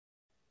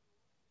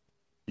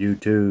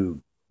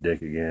YouTube,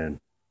 Dick again,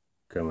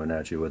 coming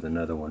at you with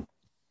another one.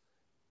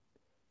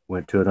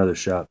 Went to another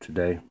shop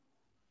today.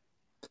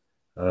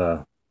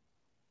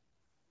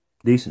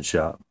 Decent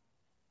shop,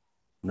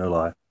 no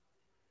lie.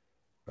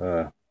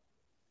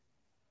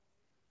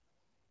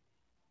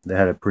 They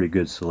had a pretty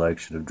good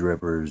selection of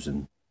drippers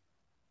and,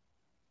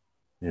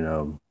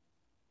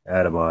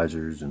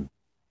 atomizers and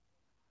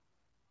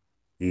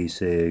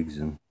e-cigs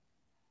and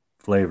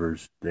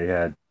flavors. They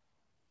had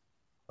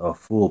a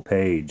full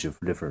page of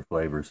different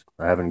flavors.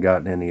 I haven't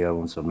gotten any of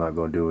them, so I'm not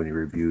going to do any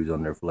reviews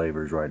on their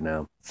flavors right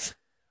now.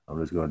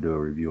 I'm just going to do a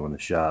review on the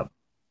shop.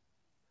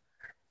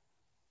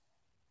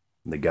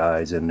 The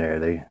guys in there,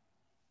 they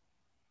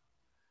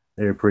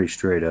were pretty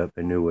straight up.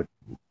 They knew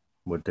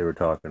what they were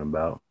talking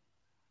about.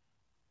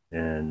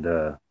 And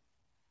the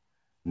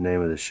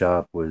name of the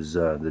shop was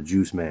the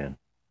Juice Man.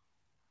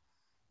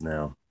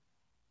 Now,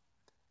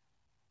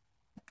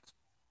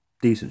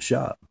 decent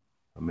shop.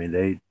 I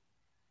mean,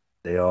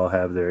 they all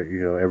have their,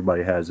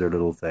 everybody has their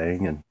little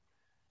thing, and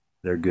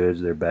their goods,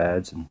 their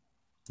bads, and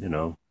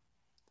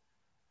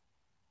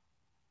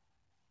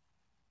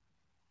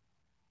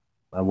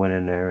I went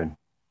in there and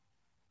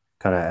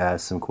kind of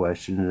asked some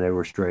questions, and they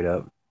were straight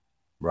up,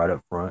 right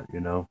up front.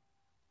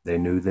 They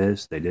knew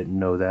this, they didn't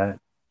know that.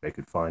 They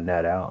could find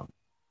that out.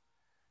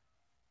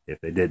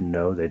 If they didn't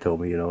know, they told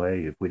me,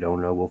 hey, if we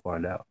don't know, we'll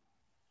find out.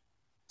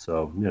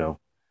 So,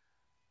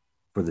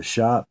 for the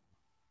shop,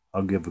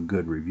 I'll give a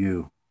good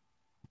review.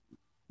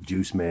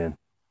 Juice Man.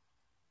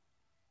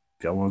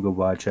 If y'all want to go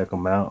by, check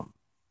them out.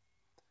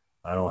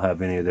 I don't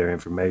have any of their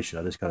information.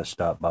 I just kind of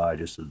stopped by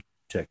just to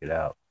check it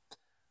out.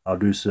 I'll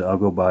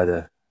go by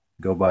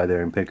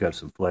there and pick up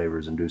some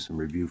flavors and do some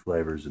review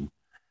flavors and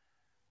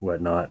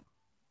whatnot.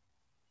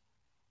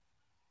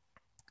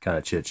 Kind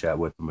of chit chat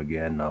with them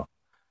again.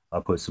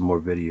 I'll put some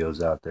more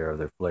videos out there of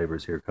their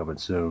flavors here coming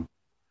soon.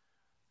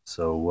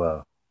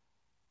 So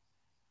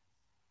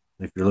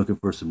if you're looking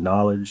for some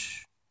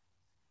knowledge,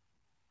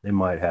 they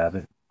might have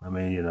it. I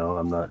mean,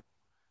 I'm not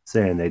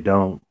saying they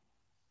don't.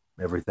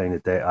 Everything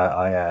that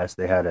I asked,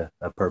 they had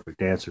a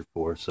perfect answer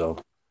for. So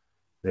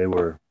they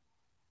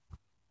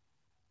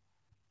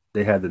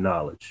had the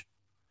knowledge.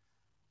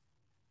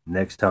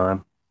 Next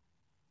time,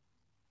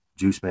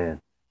 Juice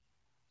Man,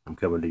 I'm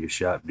coming to your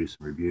shop to do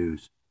some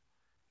reviews,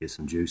 get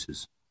some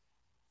juices.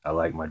 I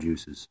like my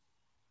juices.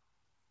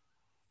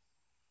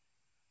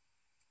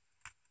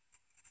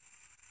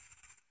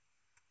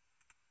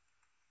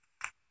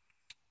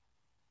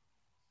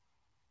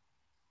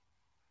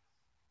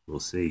 We'll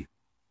see.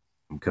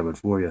 I'm coming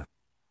for you.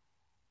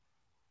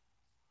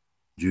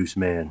 Juice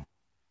Man.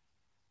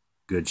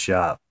 Good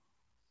shop.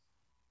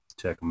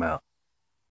 Check them out.